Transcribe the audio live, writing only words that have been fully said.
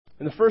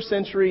in the first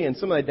century and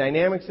some of the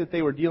dynamics that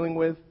they were dealing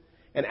with,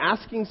 and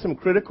asking some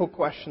critical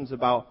questions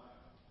about,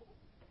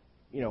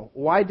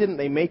 why didn't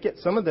they make it?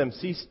 Some of them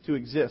ceased to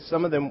exist.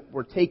 Some of them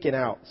were taken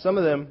out. Some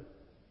of them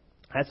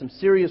had some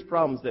serious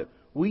problems that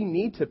we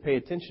need to pay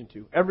attention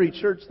to. Every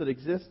church that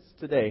exists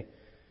today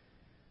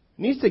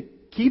needs to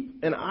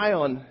keep an eye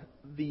on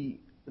the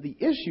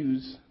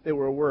issues that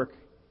were at work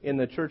in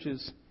the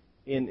churches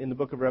in the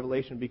book of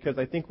Revelation, because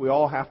I think we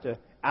all have to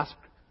ask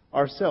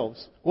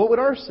ourselves, what would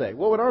ours say?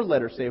 What would our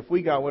letter say if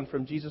we got one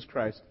from Jesus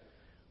Christ?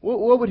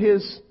 What would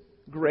His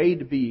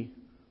grade be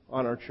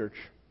on our church?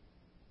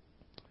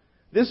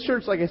 This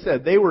church, like I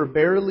said, they were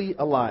barely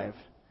alive.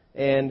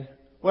 And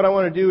what I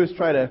want to do is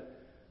try to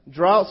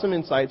draw out some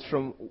insights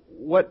from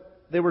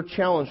what they were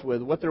challenged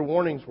with, what their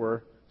warnings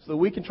were, so that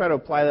we can try to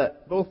apply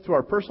that both to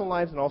our personal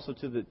lives and also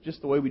to just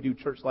the way we do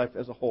church life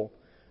as a whole.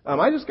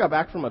 I just got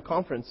back from a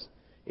conference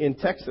in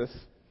Texas,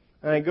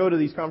 and I go to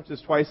these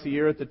conferences twice a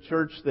year at the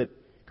church that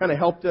kind of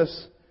helped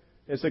us.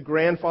 It's a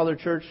grandfather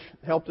church,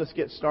 helped us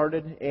get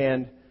started.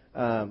 And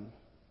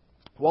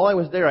while I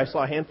was there, I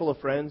saw a handful of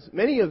friends.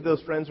 Many of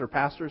those friends are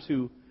pastors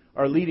who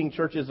are leading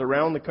churches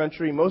around the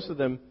country. Most of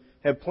them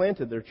have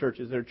planted their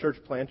churches. They're church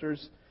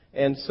planters.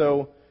 And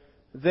so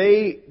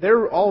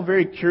they're all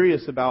very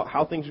curious about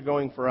how things are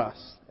going for us.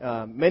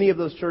 Many of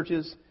those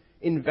churches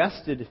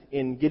invested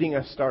in getting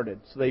us started.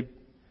 So they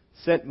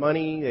sent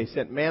money, they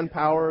sent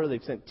manpower,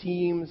 they've sent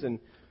teams. And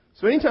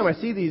so anytime I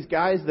see these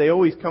guys, they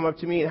always come up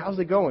to me, and how's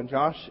it going,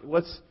 Josh?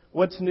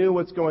 What's new?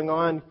 What's going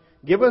on?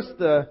 Give us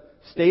the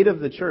state of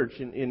the church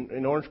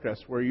in Orange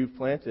Crest where you've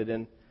planted.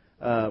 And,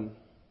 I'm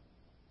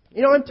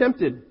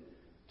tempted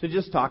to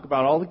just talk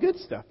about all the good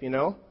stuff,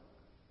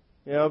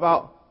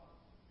 about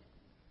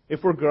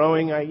if we're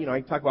growing.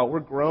 I talk about we're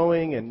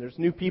growing and there's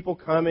new people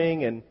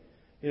coming, and,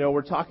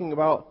 we're talking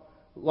about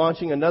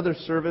launching another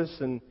service,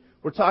 and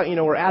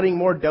we're adding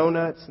more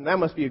donuts, and that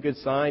must be a good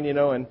sign,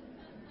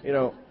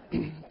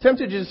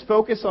 tempted to just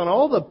focus on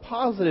all the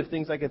positive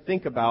things I could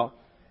think about.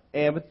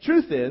 But the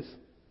truth is,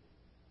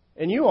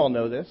 and you all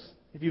know this,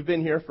 if you've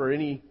been here for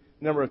any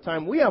number of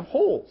time, we have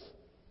holes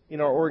in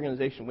our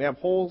organization. We have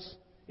holes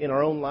in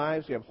our own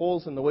lives. We have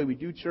holes in the way we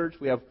do church.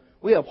 We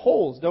have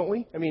holes, don't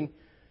we? I mean,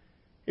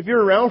 if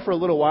you're around for a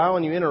little while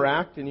and you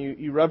interact and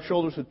you rub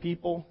shoulders with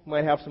people, you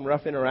might have some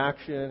rough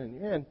interaction, and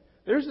man,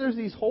 there's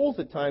these holes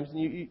at times,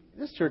 and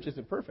this church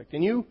isn't perfect,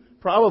 and you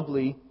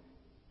probably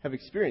have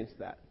experienced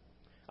that.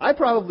 I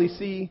probably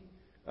see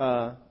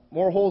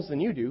more holes than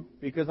you do,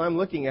 because I'm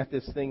looking at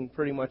this thing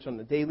pretty much on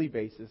a daily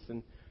basis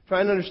and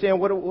trying to understand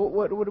what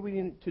do we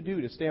need to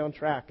do to stay on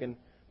track.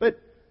 But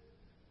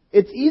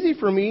it's easy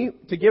for me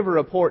to give a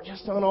report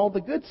just on all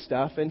the good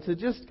stuff and to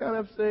just kind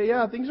of say,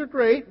 yeah, things are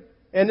great,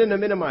 and then to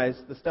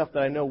minimize the stuff that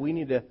I know we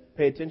need to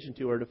pay attention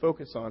to or to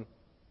focus on.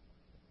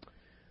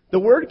 The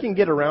word can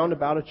get around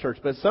about a church,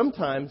 but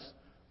sometimes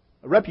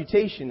a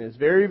reputation is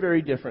very,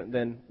 very different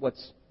than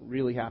what's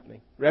really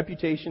happening.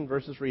 Reputation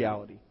versus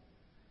reality.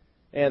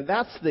 And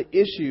that's the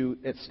issue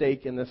at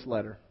stake in this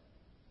letter.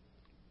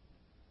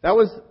 That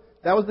was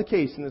the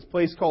case in this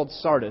place called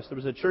Sardis. There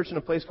was a church in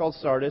a place called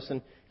Sardis,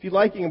 and if you'd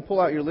like, you can pull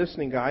out your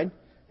listening guide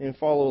and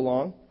follow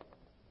along.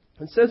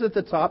 It says at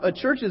the top, a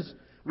church's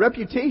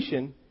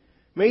reputation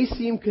may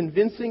seem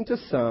convincing to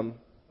some,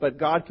 but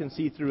God can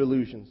see through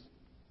illusions.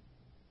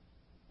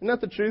 Isn't that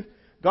the truth?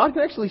 God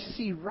can actually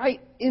see right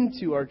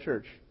into our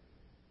church.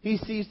 He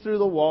sees through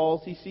the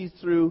walls. He sees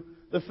through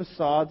the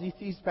facades. He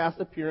sees past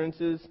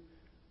appearances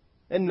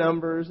and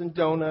numbers and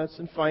donuts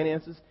and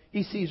finances.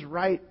 He sees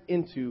right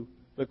into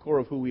the core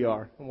of who we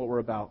are and what we're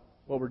about,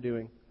 what we're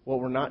doing, what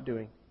we're not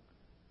doing,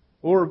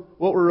 or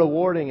what we're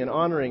rewarding and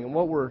honoring, and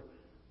what we're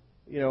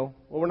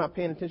not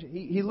paying attention.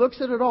 He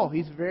looks at it all.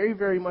 He's very,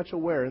 very much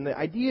aware. And the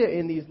idea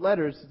in these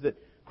letters is that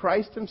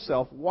Christ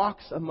Himself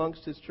walks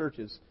amongst His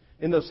churches.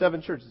 In those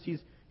 7 churches,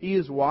 He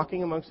is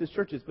walking amongst His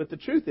churches. But the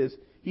truth is,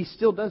 He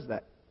still does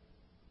that.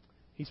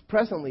 He's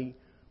presently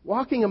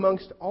walking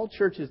amongst all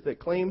churches that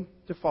claim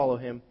to follow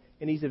Him,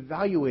 and He's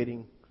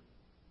evaluating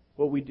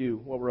what we do,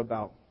 what we're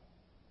about.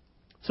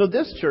 So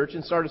this church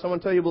in Sardis, I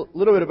want to tell you a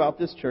little bit about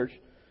this church.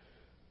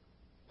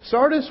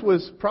 Sardis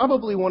was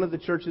probably one of the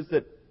churches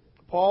that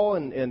Paul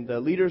and the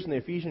leaders in the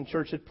Ephesian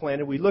church had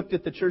planted. We looked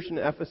at the church in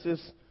Ephesus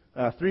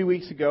 3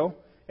 weeks ago.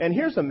 And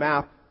here's a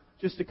map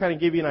just to kind of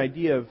give you an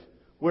idea of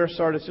where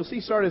Sardis. You'll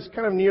see Sardis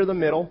kind of near the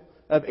middle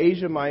of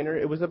Asia Minor.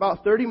 It was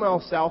about 30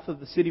 miles south of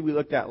the city we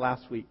looked at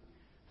last week,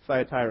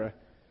 Thyatira.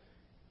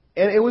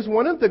 And it was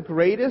one of the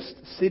greatest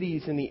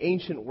cities in the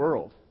ancient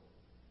world.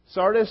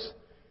 Sardis,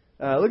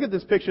 look at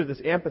this picture of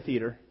this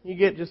amphitheater. You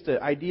get just an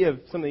idea of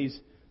some of these.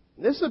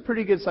 This is a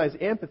pretty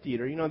good-sized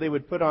amphitheater. They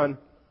would put on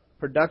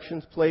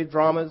productions, plays,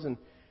 dramas, and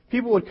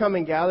people would come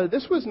and gather.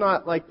 This was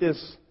not like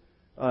this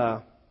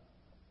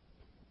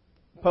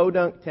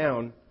podunk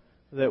town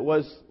that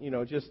was,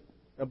 just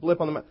a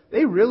blip on the map.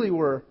 They really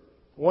were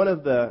one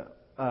of the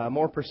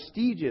more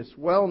prestigious,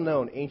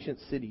 well-known ancient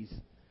cities.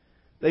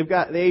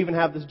 They even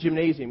have this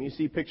gymnasium. You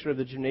see a picture of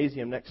the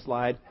gymnasium, next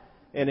slide.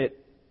 And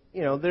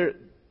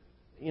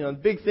the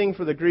big thing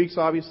for the Greeks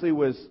obviously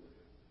was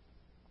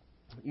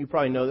you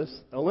probably know this,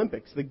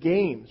 Olympics, the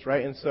games,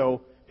 right? And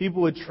so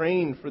people would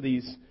train for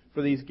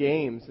these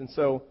games. And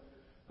so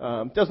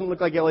it doesn't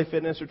look like LA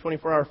Fitness or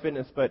 24-Hour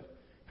Fitness, but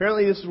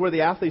apparently this is where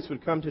the athletes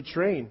would come to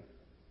train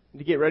and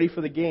to get ready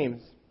for the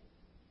games.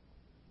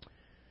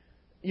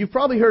 You've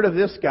probably heard of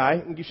this guy. I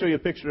can show you a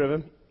picture of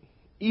him.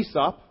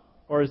 Aesop,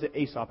 or is it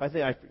Aesop? I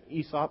think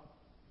Aesop.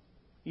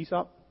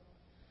 Aesop?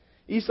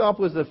 Aesop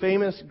was the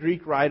famous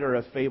Greek writer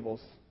of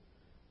fables.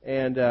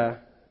 And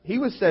he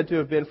was said to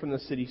have been from the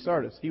city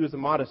Sardis. He was a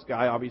modest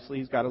guy, obviously.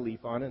 He's got a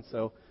leaf on it,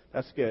 so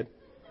that's good.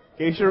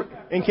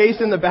 In case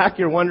in the back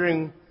you're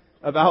wondering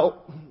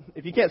about,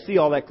 if you can't see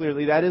all that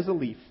clearly, that is a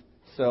leaf.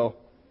 So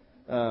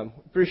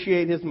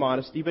appreciate his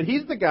modesty. But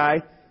he's the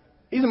guy,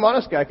 he's a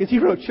modest guy because he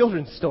wrote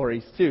children's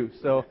stories too.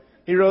 So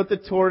he wrote The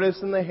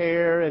Tortoise and the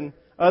Hare and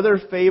other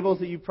fables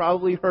that you've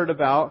probably heard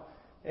about.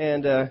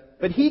 And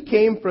but he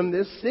came from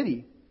this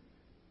city.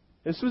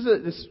 This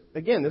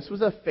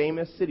was a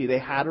famous city. They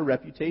had a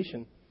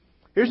reputation.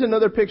 Here's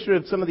another picture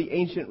of some of the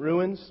ancient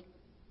ruins.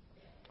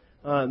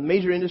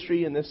 Major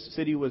industry in this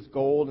city was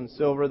gold and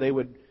silver. They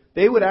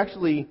would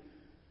actually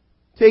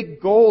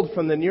take gold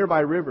from the nearby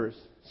rivers.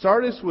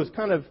 Sardis was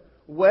kind of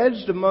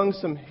wedged among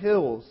some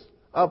hills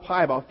up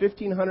high, about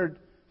 1,500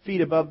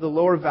 feet above the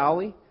lower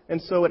valley.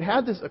 And so it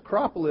had this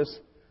acropolis,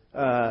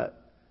 it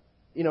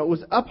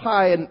was up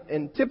high,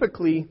 and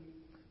typically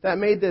that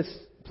made this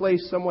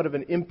place somewhat of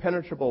an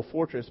impenetrable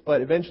fortress,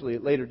 but eventually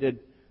it later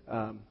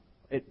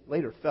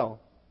fell.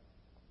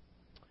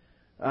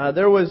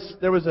 There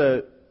was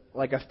a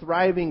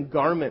thriving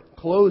garment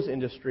clothes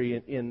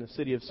industry in the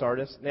city of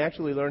Sardis. And they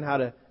actually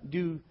learned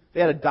they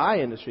had a dye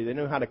industry. They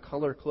knew how to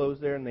color clothes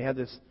there, and they had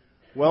this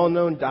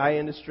well-known dye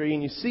industry.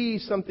 And you see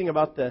something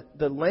about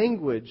the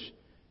language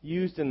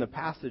used in the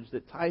passage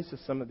that ties to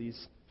some of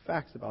these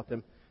facts about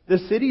them. The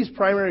city's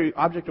primary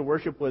object of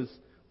worship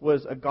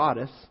was a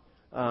goddess,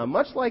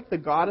 much like the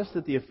goddess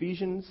that the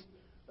Ephesians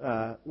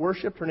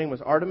worshipped. Her name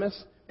was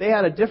Artemis. They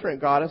had a different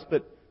goddess,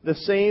 but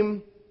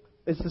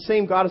it's the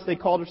same goddess. They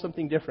called her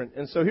something different.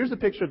 And so here's a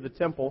picture of the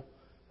temple.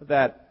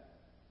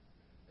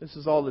 This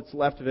is all that's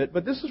left of it.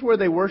 But this is where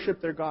they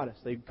worship their goddess.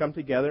 They'd come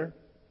together.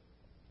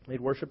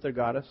 They'd worship their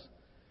goddess.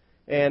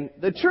 And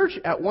the church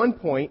at one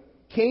point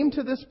came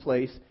to this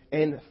place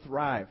and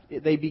thrived.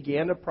 They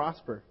began to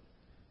prosper.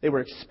 They were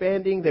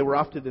expanding. They were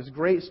off to this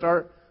great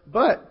start.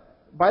 But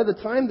by the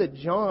time that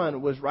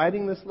John was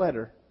writing this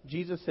letter,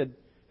 Jesus had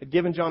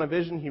given John a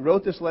vision. He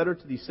wrote this letter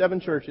to these 7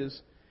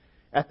 churches.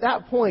 At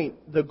that point,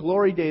 the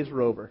glory days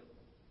were over.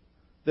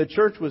 The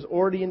church was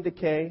already in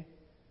decay,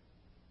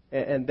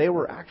 and they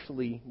were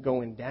actually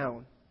going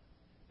down.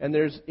 And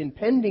there's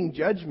impending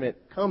judgment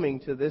coming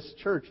to this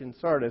church in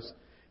Sardis.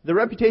 The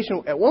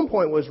reputation at one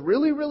point was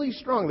really, really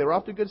strong. They were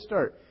off to a good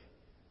start.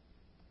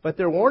 But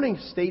their warning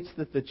states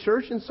that the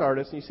church in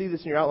Sardis, and you see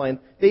this in your outline,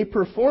 they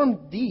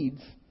performed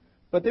deeds,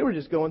 but they were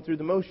just going through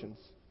the motions.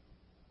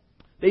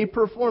 They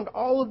performed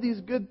all of these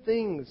good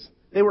things.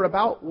 They were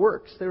about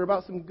works. They were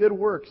about some good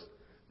works.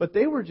 But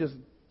they were just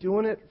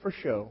doing it for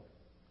show.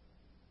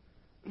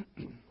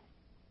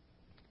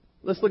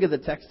 Let's look at the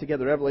text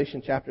together.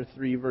 Revelation chapter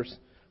 3, verse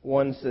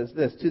 1 says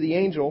this. To the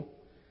angel,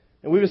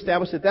 and we've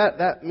established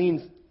that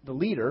means the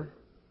leader,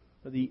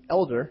 or the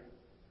elder.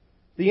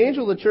 The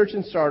angel of the church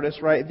in Sardis,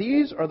 right?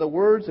 These are the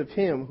words of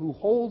him who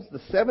holds the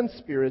 7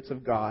 spirits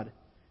of God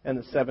and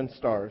the 7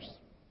 stars.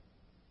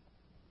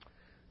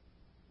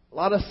 A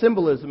lot of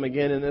symbolism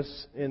again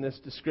in this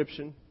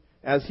description.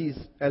 As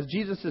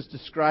Jesus is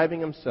describing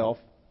himself,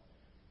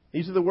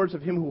 these are the words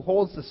of him who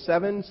holds the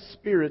 7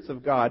 spirits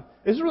of God.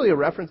 This is really a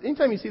reference.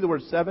 Anytime you see the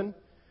word 7,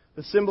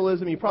 the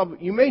symbolism,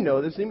 you may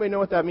know this. Anybody know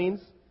what that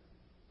means?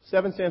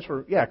 7 stands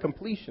for,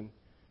 completion.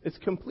 It's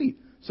complete.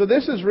 So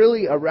this is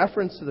really a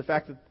reference to the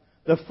fact that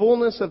the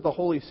fullness of the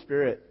Holy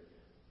Spirit.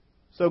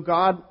 So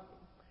God,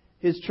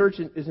 His church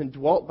is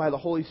indwelt by the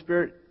Holy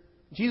Spirit.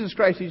 Jesus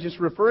Christ, He's just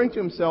referring to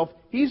Himself.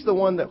 He's the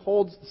one that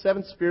holds the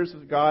 7 spirits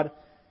of God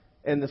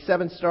and the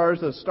 7 stars.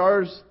 Those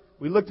stars,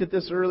 we looked at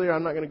this earlier.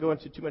 I'm not going to go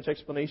into too much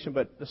explanation,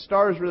 but the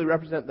stars really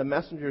represent the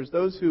messengers,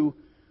 those who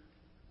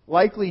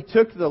likely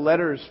took the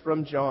letters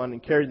from John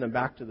and carried them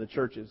back to the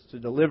churches to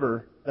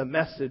deliver the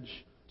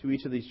message to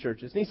each of these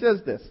churches. And He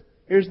says this.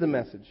 Here's the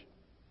message.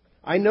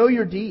 I know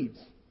your deeds.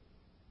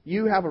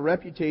 You have a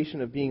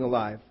reputation of being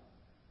alive,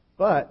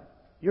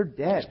 but you're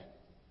dead.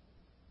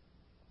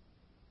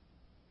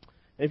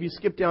 And if you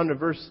skip down to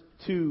verse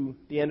 2,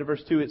 the end of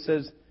verse 2, it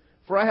says,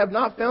 For I have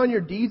not found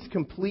your deeds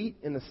complete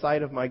in the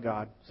sight of my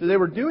God. So they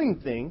were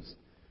doing things,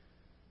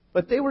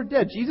 but they were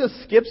dead. Jesus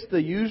skips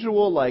the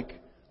usual,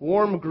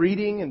 warm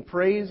greeting and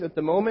praise at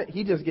the moment.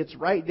 He just gets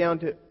right down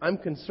to, I'm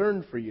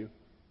concerned for you.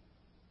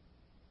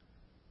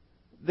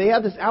 They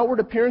had this outward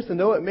appearance, and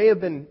though it may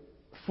have been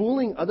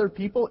fooling other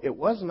people, it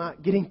was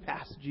not getting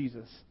past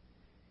Jesus.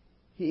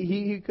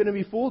 He couldn't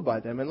be fooled by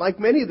them. And like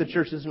many of the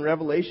churches in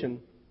Revelation,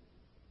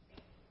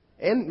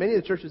 and many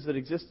of the churches that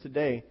exist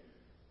today,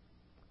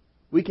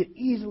 we could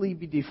easily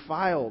be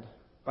defiled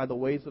by the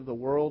ways of the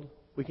world.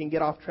 We can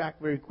get off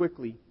track very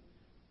quickly.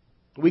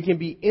 We can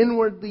be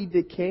inwardly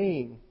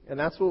decaying and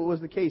that's what was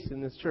the case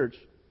in this church.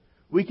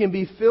 We can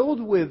be filled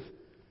with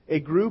a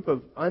group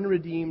of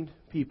unredeemed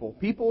people.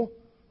 People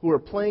who are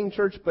playing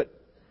church,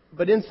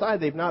 but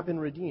inside they've not been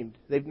redeemed.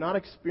 They've not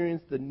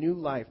experienced the new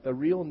life, the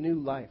real new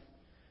life.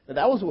 And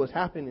that was what was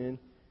happening.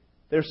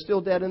 They're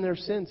still dead in their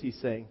sins, he's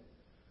saying.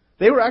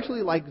 They were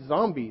actually like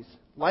zombies,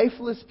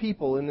 lifeless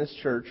people in this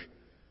church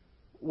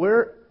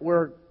where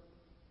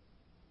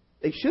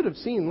they should have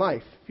seen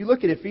life. If you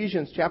look at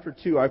Ephesians chapter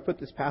 2, I put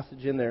this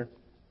passage in there.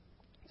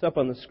 It's up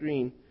on the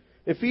screen.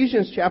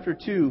 Ephesians chapter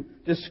 2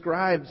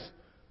 describes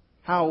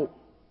how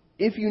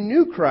if you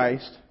knew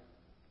Christ,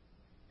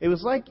 it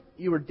was like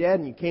you were dead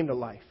and you came to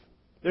life.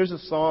 There's a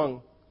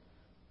song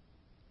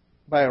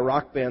by a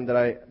rock band that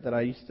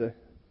I used to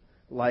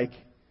like.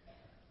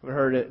 I haven't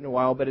heard it in a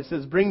while, but it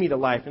says "Bring Me to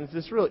Life," and it's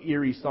this real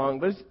eerie song.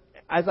 But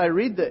as I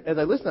listen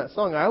to that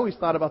song, I always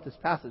thought about this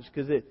passage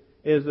because it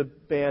is a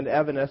band,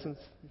 Evanescence.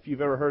 If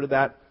you've ever heard of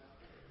that,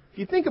 if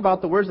you think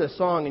about the words of that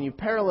song and you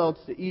parallel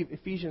it to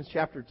Ephesians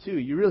chapter 2,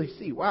 you really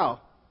see, wow,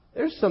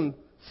 there's some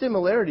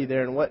similarity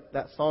there in what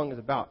that song is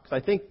about.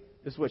 Because I think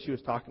this is what she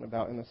was talking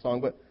about in the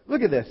song. But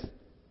look at this. It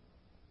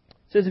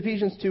says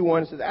Ephesians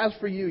 2:1. It says, "As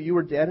for you, you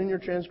were dead in your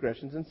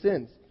transgressions and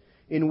sins,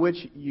 in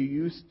which you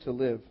used to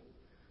live."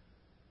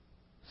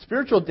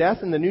 Spiritual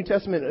death in the New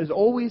Testament is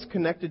always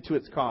connected to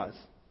its cause.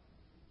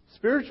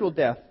 Spiritual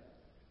death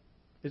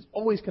is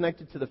always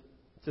connected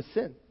to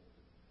sin.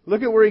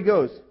 Look at where he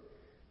goes.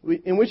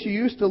 "In which you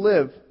used to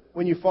live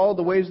when you followed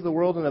the ways of the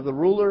world and of the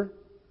ruler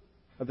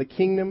of the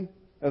kingdom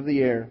of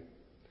the air,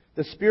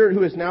 the spirit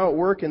who is now at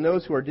work in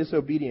those who are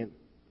disobedient."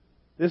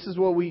 This is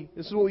what we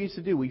used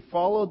to do. We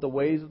followed the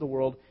ways of the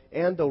world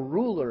and the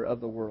ruler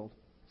of the world,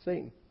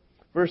 Satan.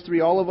 Verse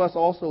 3, "All of us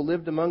also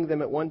lived among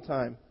them at one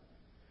time,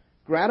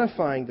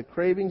 gratifying the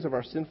cravings of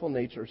our sinful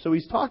nature." So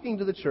he's talking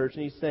to the church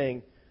and he's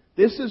saying,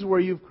 this is where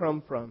you've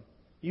come from.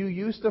 You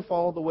used to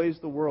follow the ways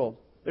of the world.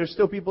 There's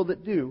still people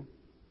that do.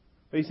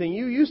 But he's saying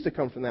you used to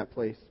come from that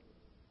place.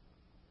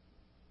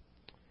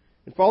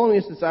 And following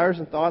his desires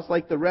and thoughts,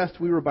 like the rest,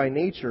 we were by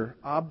nature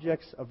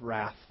objects of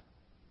wrath.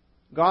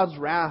 God's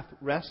wrath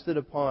rested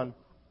upon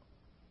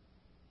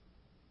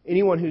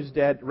anyone who's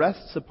dead,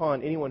 rests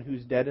upon anyone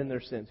who's dead in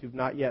their sins, who've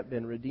not yet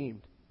been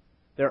redeemed.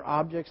 They're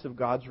objects of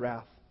God's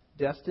wrath,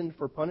 destined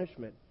for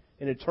punishment,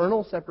 an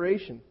eternal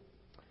separation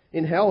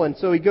in hell. And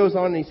so he goes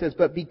on and he says,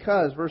 but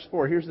because, verse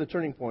 4, here's the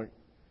turning point.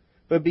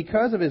 But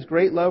because of his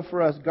great love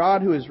for us,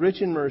 God, who is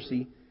rich in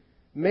mercy,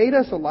 made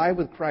us alive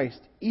with Christ,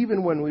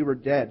 even when we were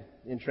dead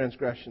in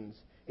transgressions.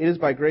 It is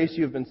by grace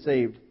you have been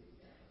saved.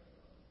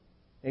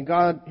 And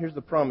God, here's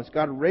the promise,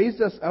 God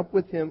raised us up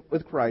with Him,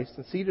 with Christ,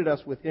 and seated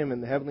us with Him in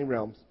the heavenly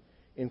realms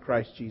in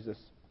Christ Jesus.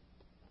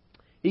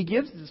 He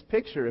gives this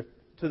picture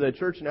to the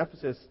church in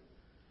Ephesus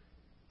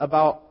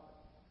about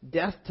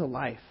death to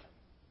life.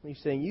 He's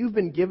saying, you've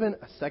been given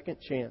a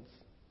second chance.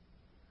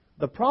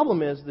 The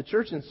problem is, the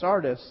church in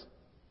Sardis,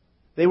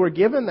 they were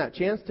given that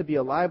chance to be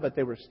alive, but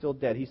they were still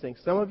dead. He's saying,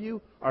 some of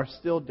you are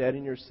still dead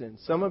in your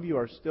sins. Some of you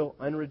are still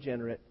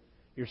unregenerate.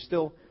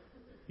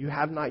 You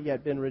have not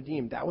yet been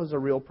redeemed. That was a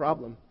real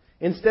problem.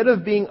 Instead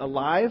of being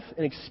alive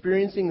and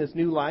experiencing this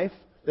new life,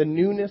 the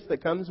newness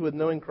that comes with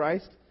knowing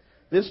Christ,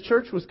 this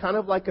church was kind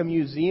of like a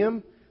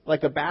museum,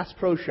 like a Bass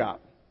Pro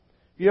Shop.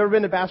 Have you ever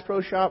been to Bass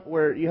Pro Shop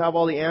where you have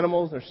all the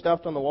animals, they're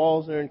stuffed on the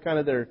walls, they're in kind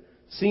of their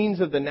scenes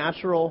of the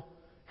natural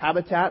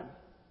habitat?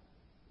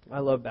 I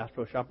love Bass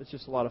Pro Shop. It's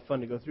just a lot of fun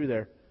to go through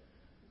there.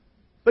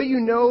 But you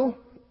know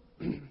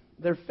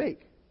they're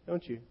fake,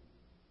 don't you?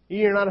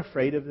 You're not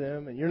afraid of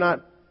them, and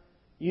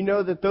you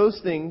know that those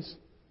things,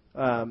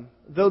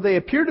 though they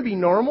appear to be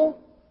normal,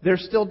 they're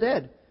still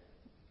dead.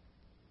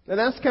 And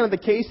that's kind of the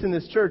case in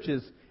this church.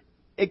 Is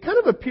it kind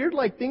of appeared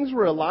like things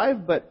were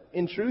alive, but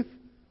in truth,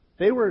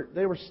 they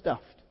were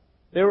stuffed.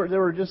 They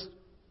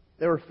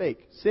were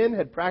fake. Sin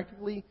had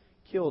practically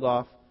killed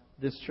off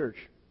this church.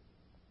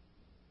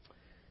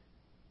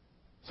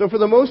 So for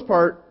the most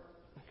part,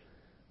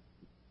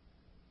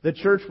 the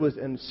church was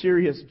in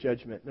serious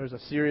judgment. There's a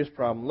serious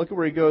problem. Look at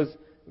where he goes,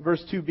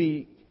 verse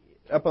 2b,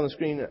 up on the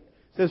screen. It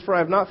says, "For I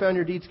have not found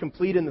your deeds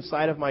complete in the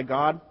sight of my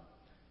God."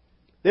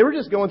 They were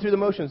just going through the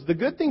motions. The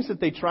good things that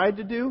they tried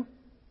to do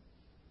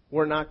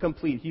were not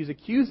complete. He's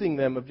accusing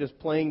them of just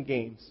playing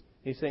games.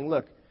 He's saying,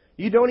 look,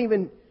 you don't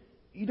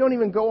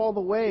even go all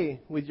the way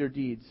with your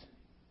deeds.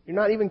 You're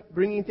not even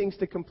bringing things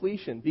to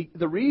completion.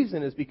 The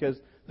reason is because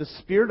the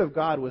Spirit of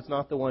God was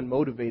not the one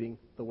motivating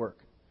the work.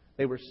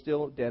 They were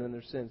still dead in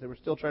their sins. They were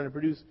still trying to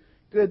produce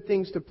good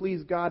things to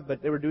please God,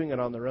 but they were doing it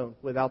on their own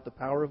without the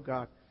power of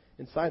God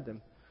inside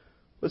them.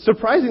 But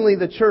surprisingly,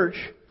 the church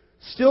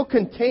still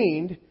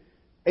contained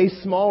a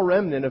small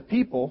remnant of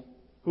people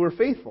who were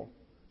faithful.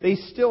 They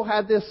still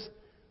had this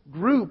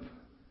group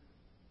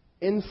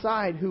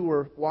inside who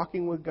were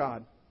walking with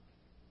God.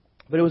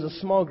 But it was a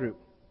small group.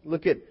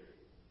 Look at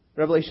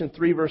Revelation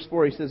 3, verse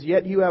 4. He says,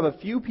 "Yet you have a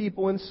few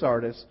people in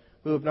Sardis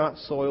who have not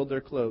soiled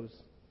their clothes."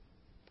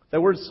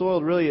 That word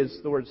soiled really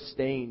is the word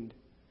stained.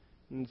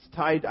 And it's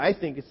tied, I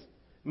think,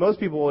 most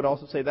people would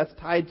also say that's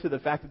tied to the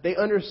fact that they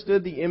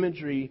understood the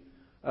imagery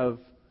of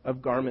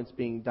of garments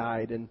being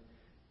dyed. And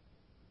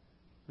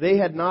they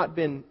had not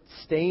been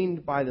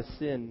stained by the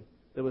sin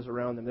that was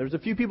around them. There was a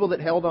few people that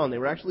held on. They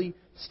were actually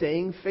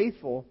staying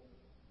faithful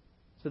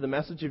to the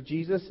message of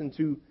Jesus and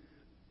to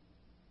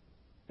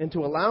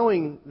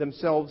allowing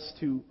themselves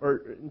to,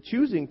 or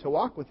choosing to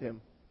walk with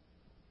Him.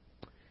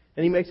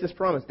 And He makes this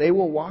promise: they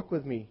will walk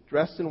with me,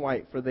 dressed in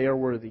white, for they are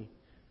worthy.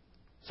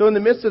 So in the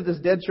midst of this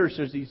dead church,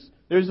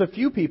 there's a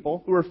few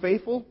people who are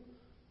faithful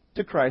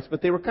to Christ,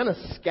 but they were kind of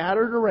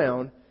scattered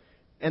around,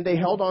 and they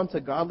held on to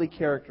godly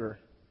character,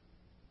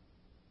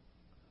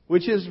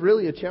 which is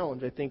really a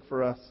challenge, I think,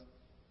 for us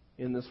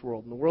in this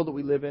world, in the world that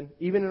we live in,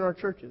 even in our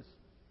churches.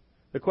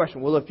 The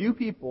question: will a few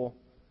people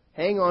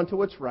hang on to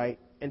what's right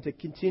and to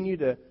continue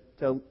to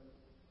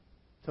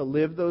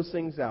live those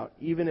things out,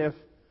 even if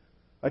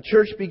a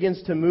church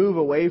begins to move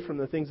away from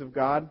the things of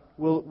God?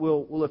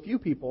 Will a few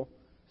people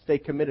stay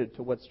committed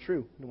to what's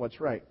true and what's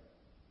right?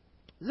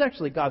 This is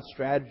actually God's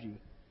strategy.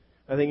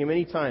 I think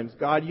many times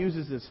God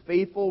uses this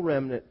faithful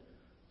remnant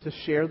to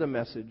share the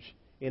message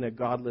in a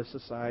godless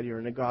society or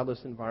in a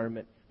godless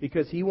environment,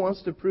 because He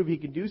wants to prove He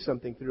can do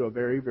something through a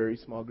very, very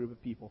small group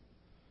of people.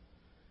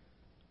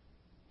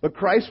 But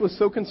Christ was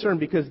so concerned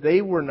because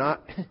they were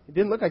not, it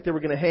didn't look like they were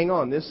going to hang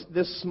on.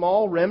 This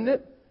small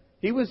remnant,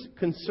 He was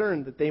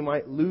concerned that they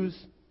might lose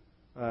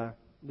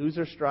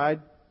their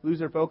stride, lose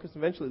their focus,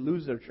 eventually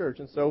lose their church.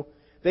 And so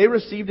they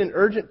received an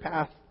urgent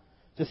path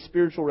to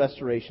spiritual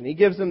restoration. He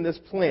gives them this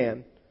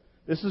plan.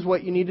 This is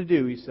what you need to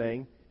do, He's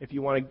saying, if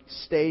you want to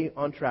stay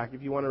on track,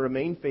 if you want to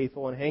remain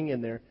faithful and hang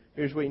in there.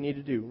 Here's what you need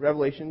to do.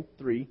 Revelation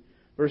 3,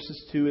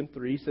 verses 2 and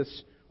 3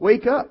 says,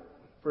 wake up.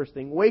 First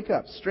thing, wake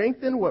up.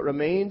 Strengthen what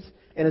remains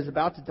and is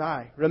about to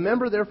die.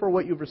 Remember, therefore,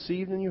 what you've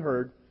received and you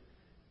heard.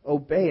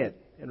 Obey it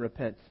and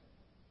repent.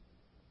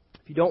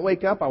 If you don't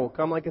wake up, I will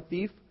come like a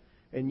thief,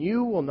 and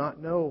you will not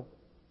know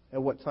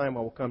at what time I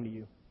will come to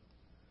you.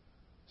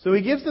 So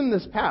He gives them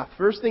this path.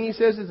 First thing He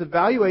says is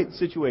evaluate the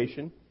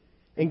situation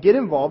and get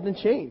involved in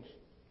change.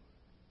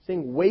 He's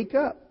saying, wake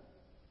up.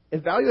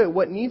 Evaluate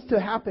what needs to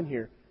happen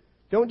here.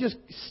 Don't just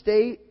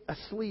stay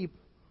asleep,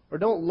 or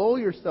don't lull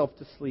yourself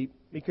to sleep,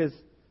 because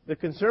the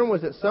concern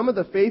was that some of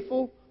the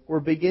faithful were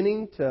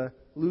beginning to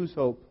lose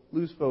hope,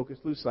 lose focus,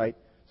 lose sight.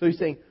 So He's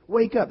saying,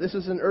 wake up. This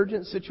is an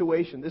urgent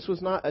situation. This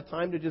was not a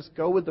time to just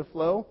go with the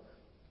flow.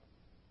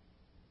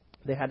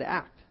 They had to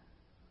act.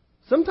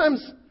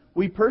 Sometimes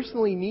we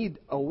personally need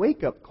a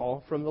wake-up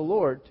call from the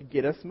Lord to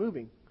get us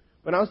moving.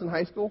 When I was in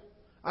high school,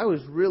 I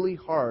was really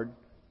hard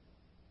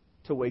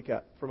to wake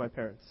up for my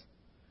parents.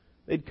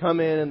 They'd come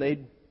in and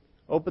they'd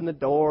open the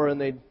door and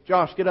they'd,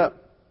 Josh, get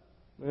up.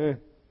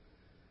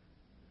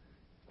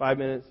 5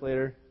 minutes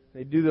later,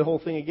 they'd do the whole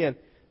thing again.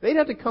 They'd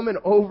have to come in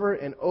over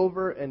and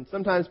over and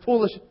sometimes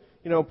pull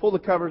the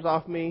covers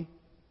off me.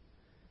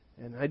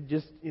 And I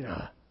just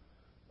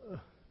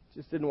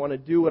didn't want to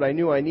do what I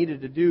knew I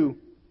needed to do.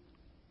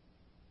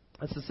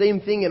 That's the same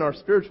thing in our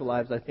spiritual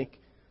lives, I think.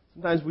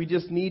 Sometimes we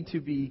just need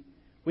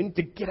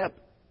to get up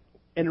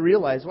and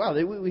realize, wow,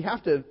 we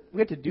have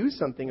to do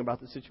something about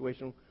the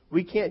situation.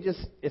 We can't just,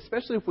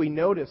 especially if we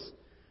notice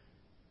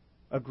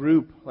a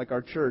group like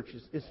our church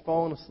is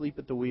falling asleep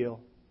at the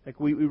wheel. Like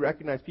we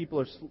recognize people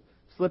are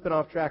slipping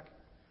off track.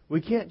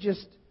 We can't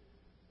just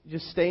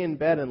stay in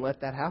bed and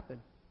let that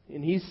happen.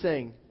 And He's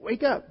saying,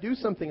 wake up, do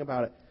something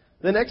about it.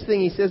 The next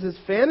thing He says is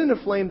fan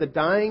into flame the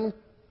dying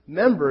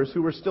members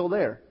who were still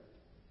there.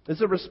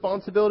 It's a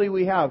responsibility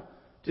we have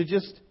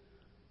to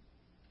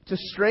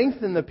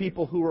strengthen the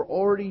people who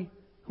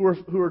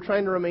are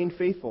trying to remain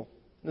faithful.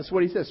 And that's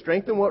what He says.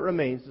 Strengthen what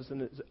remains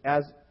and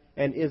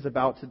is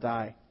about to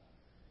die.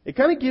 It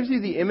kind of gives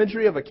you the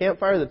imagery of a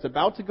campfire that's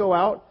about to go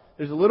out.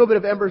 There's a little bit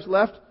of embers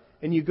left,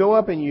 and you go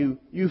up and you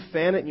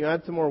fan it and you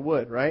add some more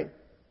wood, right?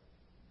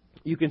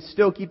 You can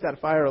still keep that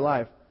fire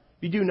alive.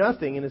 If you do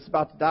nothing and it's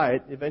about to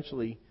die,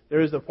 eventually there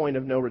is a point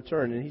of no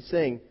return. And He's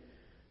saying,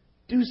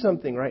 do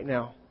something right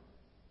now.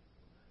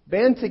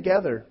 Band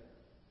together.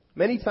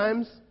 Many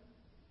times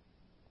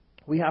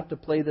we have to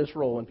play this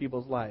role in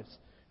people's lives.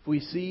 If we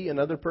see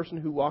another person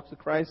who walks with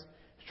Christ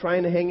is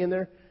trying to hang in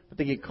there, but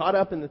they get caught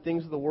up in the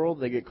things of the world,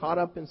 they get caught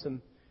up in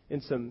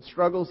some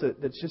struggles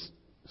that's just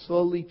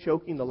slowly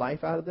choking the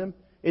life out of them,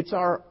 it's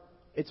our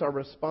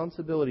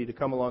responsibility to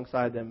come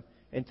alongside them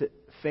and to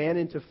fan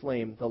into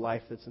flame the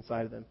life that's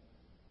inside of them.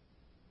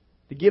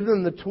 To give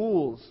them the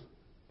tools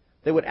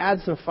that would add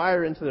some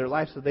fire into their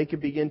life so they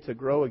could begin to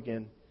grow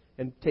again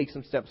and take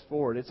some steps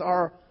forward. It's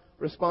our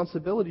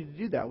responsibility to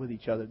do that with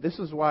each other. This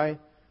is why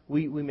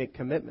we make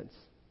commitments.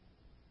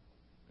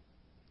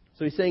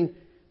 So He's saying,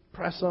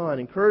 press on.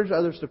 Encourage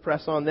others to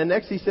press on. Then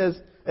next He says,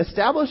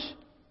 establish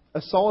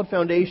a solid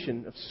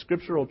foundation of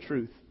scriptural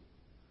truth.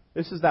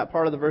 This is that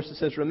part of the verse that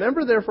says,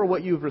 remember therefore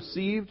what you've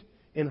received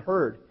and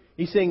heard.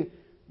 He's saying,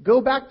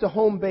 go back to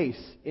home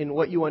base in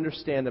what you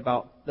understand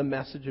about the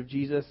message of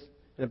Jesus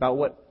and about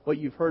what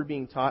you've heard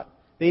being taught.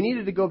 They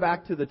needed to go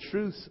back to the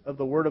truths of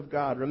the Word of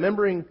God,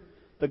 remembering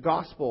the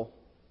gospel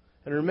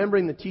and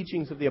remembering the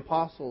teachings of the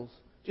apostles,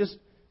 just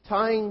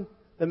tying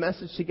the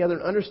message together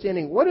and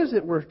understanding what is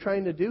it we're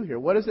trying to do here?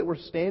 What is it we're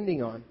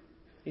standing on?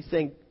 He's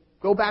saying,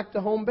 go back to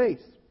home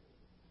base.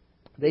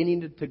 They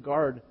needed to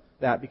guard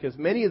that because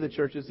many of the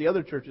churches, the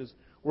other churches,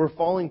 were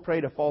falling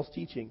prey to false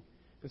teaching.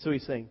 And so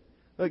he's saying,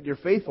 look, you're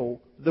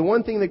faithful. The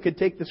one thing that could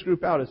take this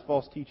group out is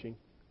false teaching.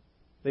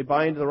 They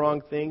buy into the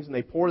wrong things and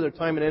they pour their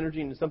time and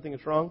energy into something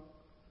that's wrong.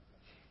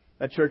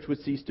 That church would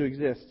cease to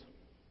exist.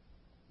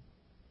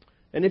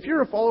 And if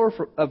you're a follower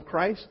of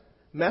Christ,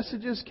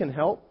 messages can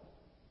help.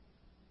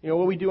 You know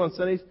what we do on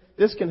Sundays?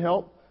 This can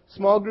help.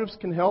 Small groups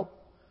can help.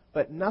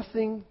 But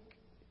nothing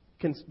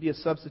can be a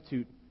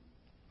substitute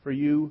for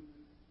you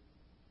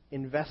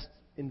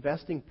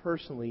investing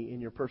personally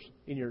in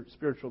your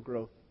spiritual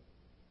growth.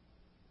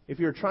 If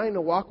you're trying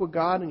to walk with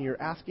God and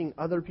you're asking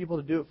other people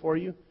to do it for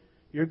you,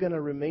 you're going to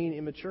remain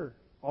immature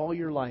all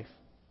your life.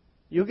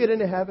 You'll get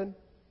into heaven.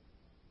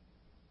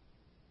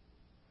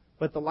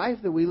 But the life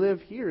that we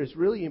live here is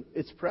really,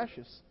 it's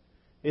precious.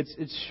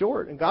 It's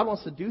short, and God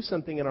wants to do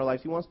something in our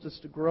lives. He wants us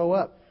to grow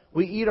up.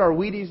 We eat our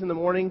Wheaties in the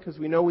morning because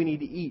we know we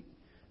need to eat.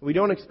 We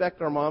don't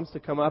expect our moms to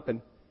come up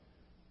and,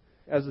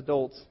 as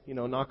adults,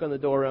 knock on the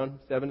door around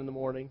 7 in the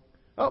morning.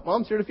 Oh,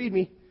 Mom's here to feed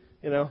me.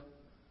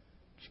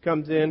 She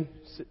comes in,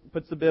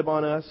 puts the bib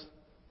on us,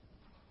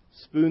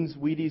 spoons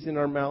Wheaties in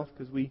our mouth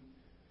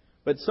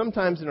But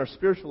sometimes in our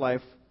spiritual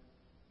life,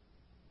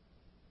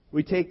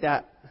 we take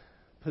that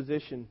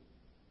position.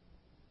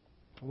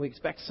 We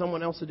expect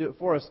someone else to do it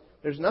for us.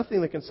 There's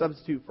nothing that can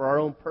substitute for our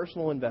own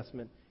personal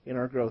investment in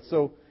our growth.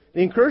 So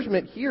the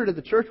encouragement here to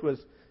the church was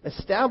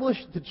establish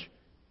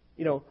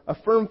a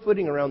firm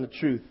footing around the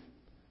truth.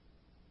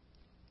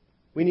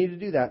 We need to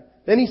do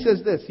that. Then he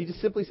says this. He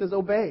just simply says,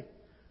 obey.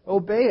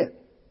 Obey it.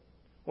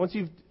 Once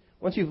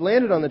you've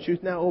landed on the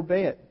truth, now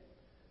obey it.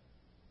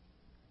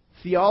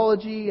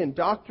 Theology and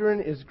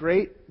doctrine is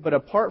great, but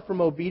apart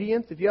from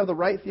obedience, if you have the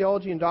right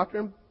theology and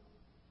doctrine,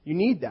 you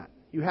need that.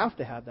 You have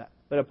to have that.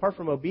 But apart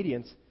from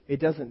obedience, it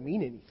doesn't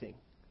mean anything.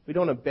 If we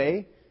don't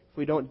obey, if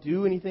we don't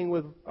do anything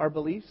with our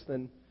beliefs,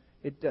 then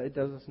it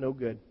does us no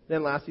good.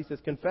 Then lastly, he says,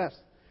 confess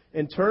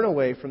and turn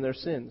away from their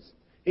sins.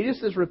 He just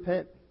says,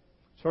 repent.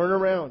 Turn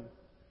around.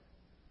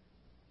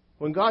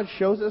 When God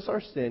shows us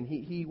our sin,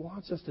 He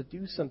wants us to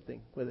do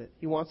something with it.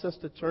 He wants us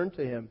to turn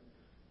to Him,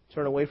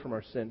 turn away from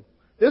our sin.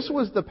 This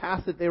was the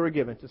path that they were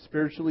given to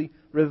spiritually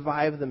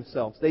revive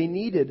themselves. They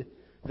needed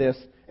this.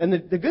 And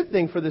the good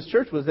thing for this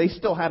church was they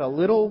still had a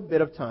little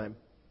bit of time.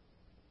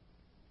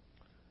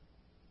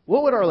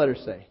 What would our letter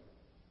say?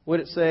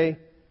 Would it say,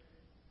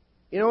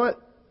 you know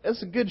what,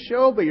 it's a good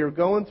show, but you're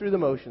going through the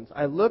motions.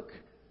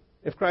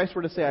 If Christ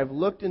were to say, I've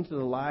looked into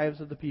the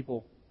lives of the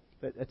people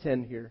that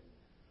attend here,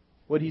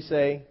 would He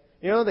say,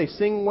 they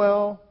sing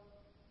well,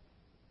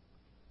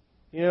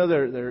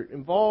 they're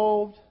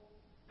involved,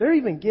 they're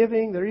even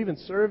giving, they're even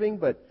serving,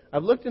 but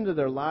I've looked into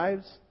their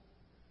lives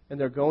and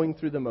they're going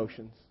through the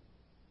motions.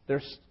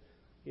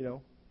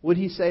 Would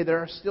He say there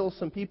are still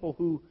some people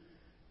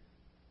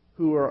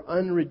who are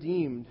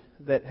unredeemed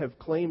that have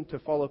claimed to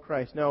follow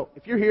Christ? Now,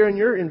 if you're here and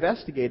you're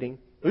investigating,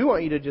 we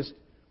want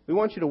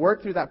you to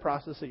work through that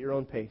process at your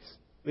own pace.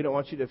 We don't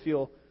want you to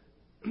feel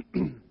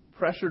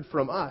pressured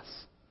from us.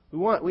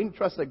 We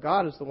trust that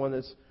God is the one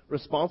that's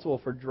responsible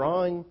for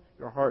drawing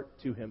your heart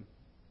to Him.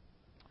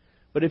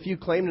 But if you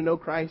claim to know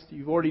Christ,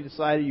 I've already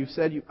decided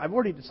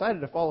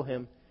to follow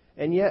Him,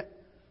 and yet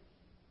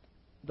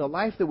the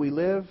life that we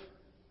live,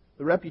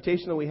 the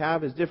reputation that we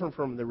have is different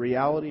from the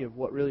reality of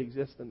what really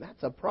exists, then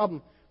that's a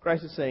problem.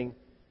 Christ is saying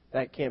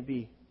that can't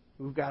be.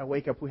 We've got to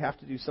wake up. We have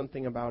to do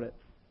something about it.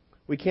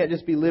 We can't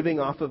just be living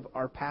off of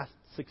our past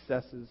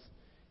successes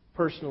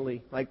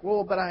personally.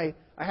 But I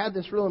had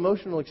this real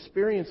emotional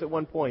experience at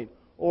one point,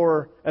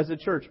 or as a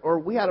church, or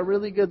we had a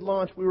really good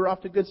launch. We were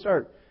off to a good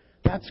start.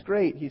 That's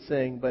great, he's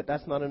saying, but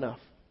that's not enough.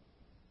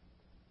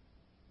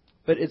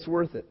 But it's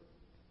worth it.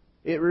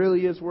 It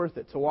really is worth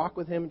it. To walk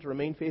with Him, to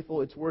remain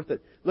faithful, it's worth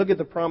it. Look at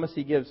the promise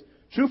He gives.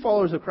 True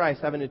followers of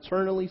Christ have an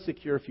eternally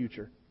secure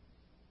future.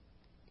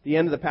 The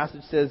end of the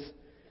passage says,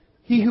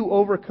 he who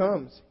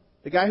overcomes,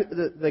 the guy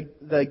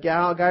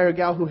or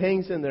gal who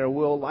hangs in there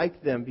will,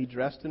 like them, be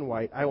dressed in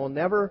white. I will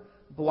never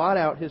blot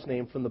out his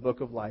name from the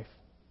book of life.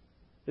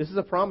 This is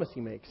a promise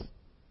He makes.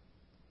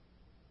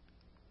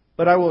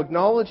 But I will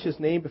acknowledge his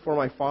name before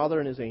my Father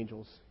and His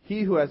angels.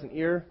 He who has an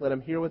ear, let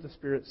him hear what the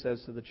Spirit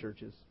says to the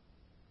churches.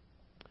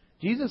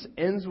 Jesus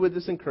ends with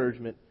this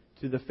encouragement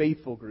to the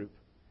faithful group.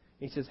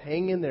 He says,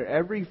 hang in there.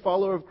 Every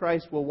follower of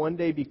Christ will one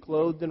day be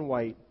clothed in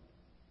white.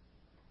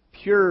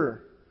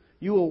 Pure.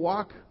 You will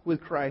walk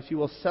with Christ. You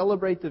will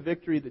celebrate the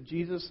victory that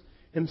Jesus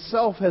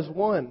Himself has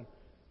won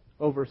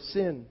over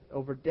sin,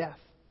 over death,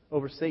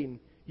 over Satan.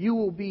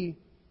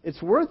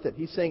 It's worth it.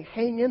 He's saying,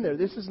 hang in there.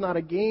 This is not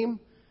a game.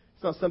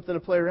 It's not something to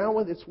play around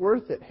with. It's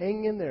worth it.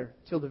 Hang in there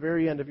till the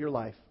very end of your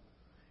life.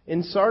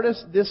 In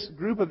Sardis, this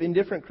group of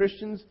indifferent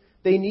Christians,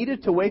 they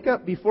needed to wake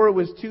up before it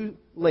was too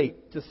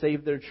late to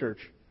save their church.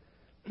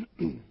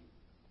 A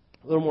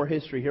little more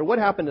history here. What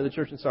happened to the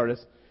church in Sardis?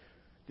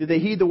 Did they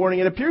heed the warning?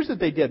 It appears that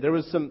they did. There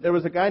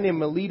was a guy named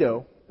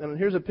Melito, and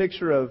here's a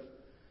picture of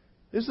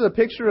This is a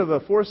picture of a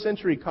 4th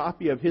century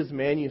copy of his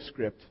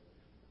manuscript.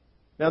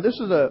 Now, this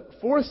was a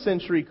 4th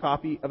century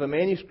copy of a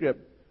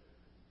manuscript.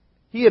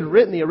 He had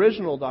written the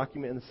original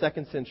document in the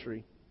 2nd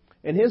century.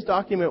 And his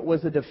document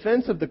was a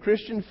defense of the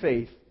Christian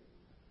faith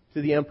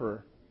to the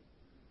emperor.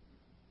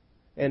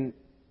 And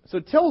so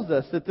it tells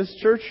us that this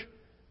church,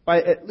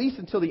 by at least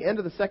until the end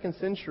of the 2nd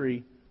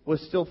century,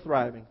 was still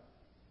thriving.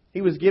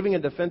 He was giving a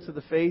defense of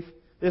the faith.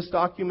 This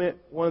document,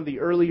 one of the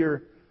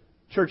earlier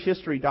church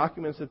history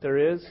documents that there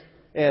is.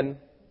 And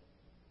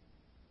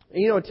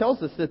it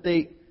tells us that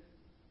they,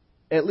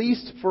 at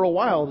least for a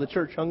while, the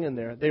church hung in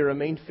there. They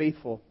remained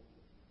faithful.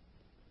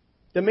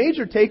 The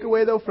major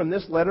takeaway, though, from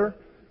this letter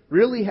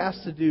really has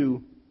to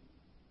do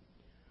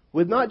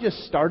with not just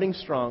starting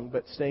strong,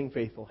 but staying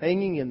faithful,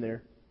 hanging in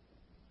there,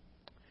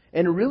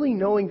 and really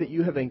knowing that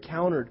you have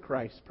encountered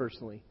Christ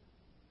personally.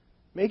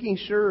 Making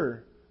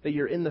sure that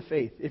you're in the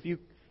faith. If you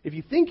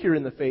think you're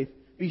in the faith,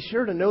 be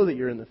sure to know that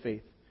you're in the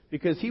faith.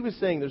 Because he was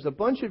saying there's a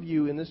bunch of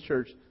you in this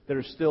church that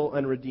are still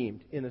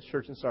unredeemed in this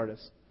church in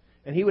Sardis.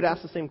 And he would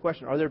ask the same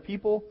question. Are there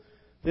people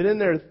that in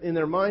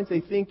their minds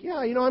they think, yeah,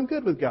 I'm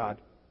good with God.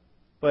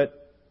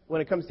 But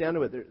when it comes down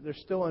to it, they're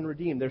still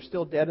unredeemed. They're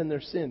still dead in their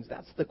sins.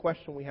 That's the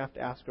question we have to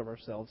ask of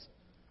ourselves.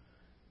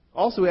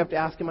 Also, we have to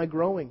ask, am I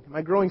growing? Am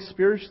I growing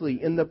spiritually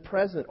in the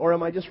present? Or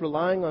am I just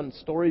relying on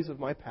stories of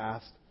my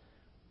past,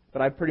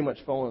 but I've pretty much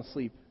fallen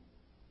asleep?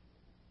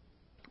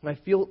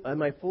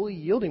 Am I fully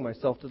yielding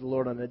myself to the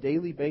Lord on a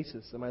daily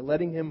basis? Am I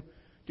letting Him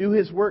do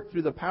His work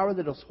through the power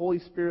that His Holy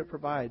Spirit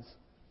provides?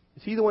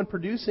 Is He the one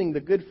producing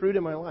the good fruit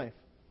in my life?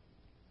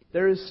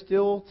 There is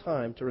still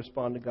time to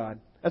respond to God.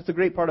 That's the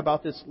great part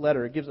about this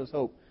letter. It gives us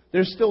hope.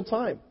 There's still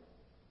time.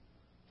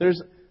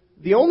 There's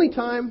the only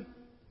time,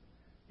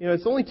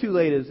 it's only too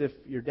late is if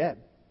you're dead.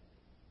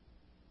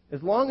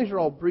 As long as you're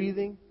all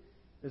breathing,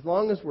 as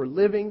long as we're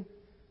living,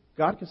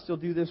 God can still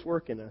do this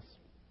work in us.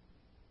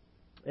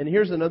 And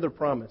here's another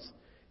promise.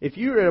 If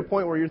you're at a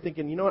point where you're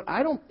thinking,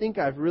 I don't think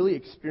I've really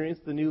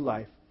experienced the new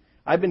life.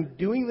 I've been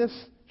doing this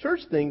church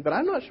thing, but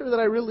I'm not sure that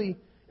I really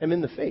am in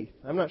the faith.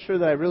 I'm not sure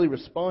that I really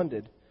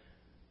responded.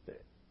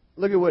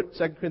 Look at what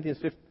 2 Corinthians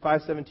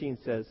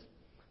 5:17 says.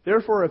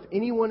 Therefore, if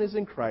anyone is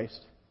in Christ,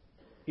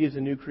 he is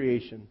a new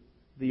creation.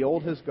 The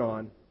old has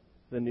gone,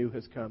 the new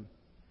has come.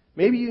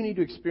 Maybe you need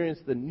to experience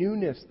the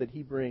newness that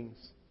He brings.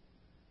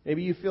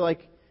 Maybe you feel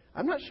like,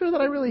 I'm not sure that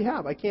I really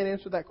have. I can't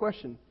answer that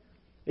question.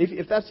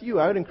 If that's you,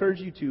 I would encourage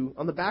you to,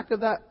 on the back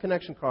of that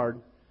connection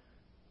card,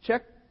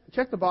 check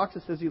the box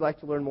that says you'd like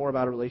to learn more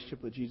about a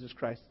relationship with Jesus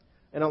Christ.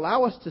 And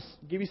allow us to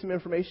give you some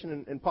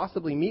information and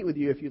possibly meet with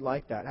you if you'd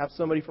like that. Have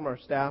somebody from our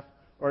staff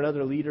or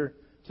another leader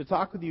to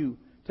talk with you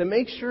to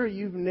make sure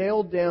you've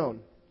nailed down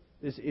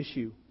this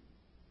issue.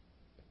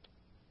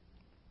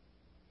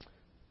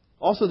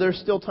 Also, there's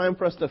still time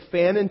for us to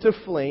fan into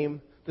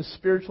flame the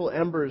spiritual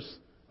embers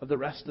of the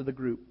rest of the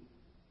group.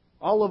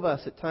 All of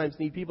us at times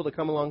need people to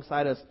come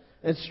alongside us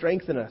and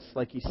strengthen us,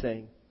 like he's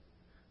saying.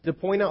 To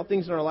point out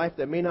things in our life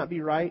that may not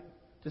be right.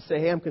 To say,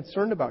 hey, I'm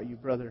concerned about you,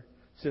 brother,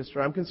 sister.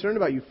 I'm concerned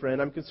about you,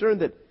 friend. I'm concerned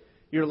that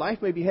your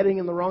life may be heading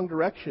in the wrong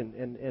direction.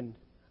 And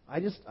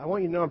I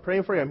want you to know I'm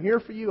praying for you. I'm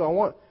here for you. I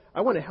want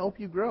to help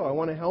you grow. I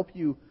want to help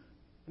you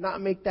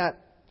not make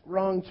that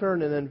wrong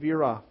turn and then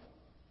veer off.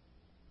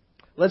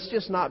 Let's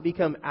just not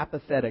become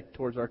apathetic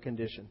towards our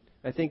condition.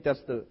 I think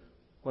that's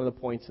one of the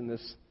points in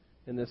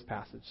this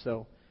passage.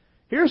 So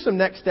here are some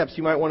next steps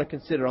you might want to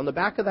consider. On the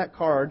back of that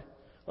card,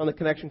 on the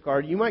connection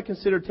card, you might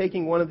consider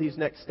taking one of these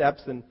next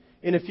steps. And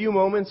in a few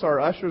moments, our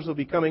ushers will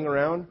be coming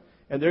around,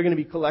 and they're going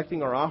to be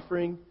collecting our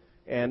offering,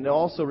 and they'll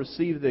also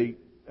receive the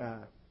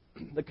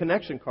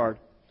connection card.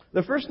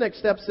 The first next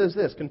step says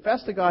this: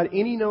 confess to God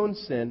any known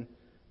sin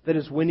that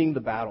is winning the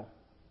battle.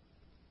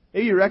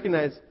 Maybe you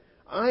recognize,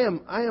 I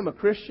am a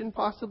Christian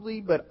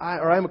possibly,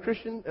 I'm a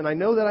Christian and I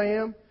know that I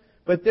am,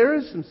 but there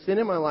is some sin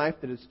in my life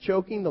that is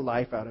choking the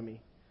life out of me.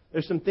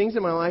 There's some things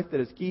in my life that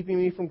is keeping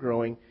me from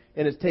growing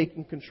and is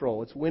taking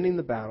control. It's winning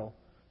the battle.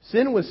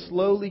 Sin was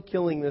slowly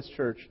killing this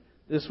church.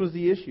 This was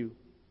the issue.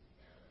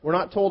 We're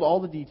not told all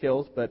the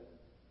details, but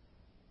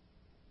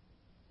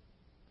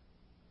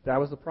that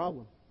was the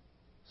problem.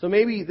 So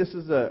maybe this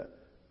is a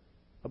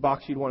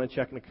box you'd want to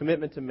check and a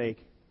commitment to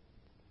make.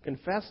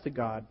 Confess to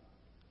God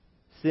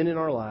sin in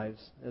our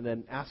lives and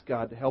then ask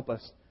God to help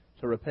us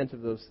to repent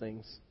of those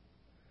things.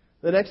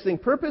 The next thing,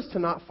 purpose to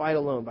not fight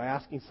alone by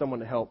asking someone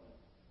to help.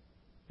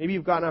 Maybe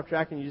you've gotten off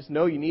track and you just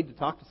know you need to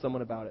talk to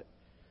someone about it.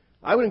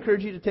 I would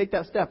encourage you to take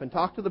that step and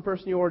talk to the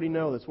person you already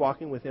know that's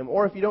walking with Him.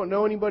 Or if you don't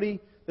know anybody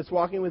that's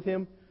walking with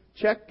Him,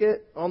 check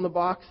it on the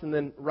box and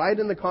then write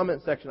in the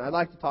comment section, I'd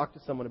like to talk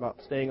to someone about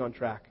staying on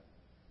track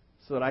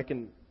so that I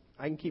can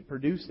keep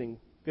producing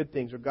good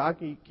things, or God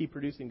can keep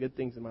producing good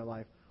things in my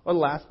life. Or the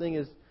last thing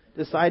is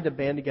decide to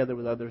band together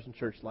with others in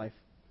church life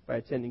by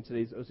attending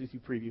today's OCC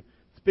preview.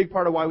 It's a big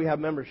part of why we have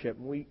membership.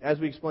 And as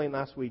we explained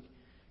last week,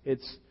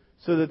 it's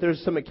so that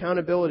there's some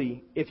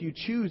accountability. If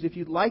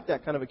you'd like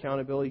that kind of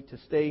accountability to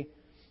stay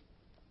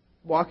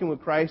walking with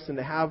Christ and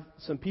to have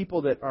some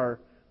people that are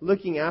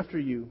looking after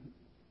you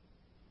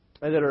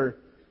and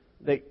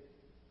that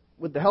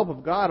with the help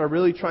of God, are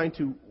really trying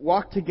to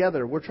walk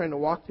together. We're trying to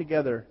walk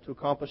together to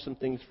accomplish some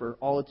things for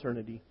all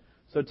eternity.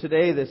 So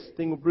today, this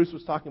thing Bruce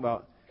was talking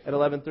about at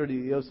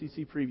 11:30, the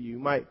OCC preview, you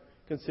might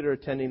consider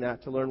attending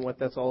that to learn what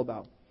that's all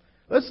about.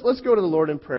 Let's go to the Lord in prayer.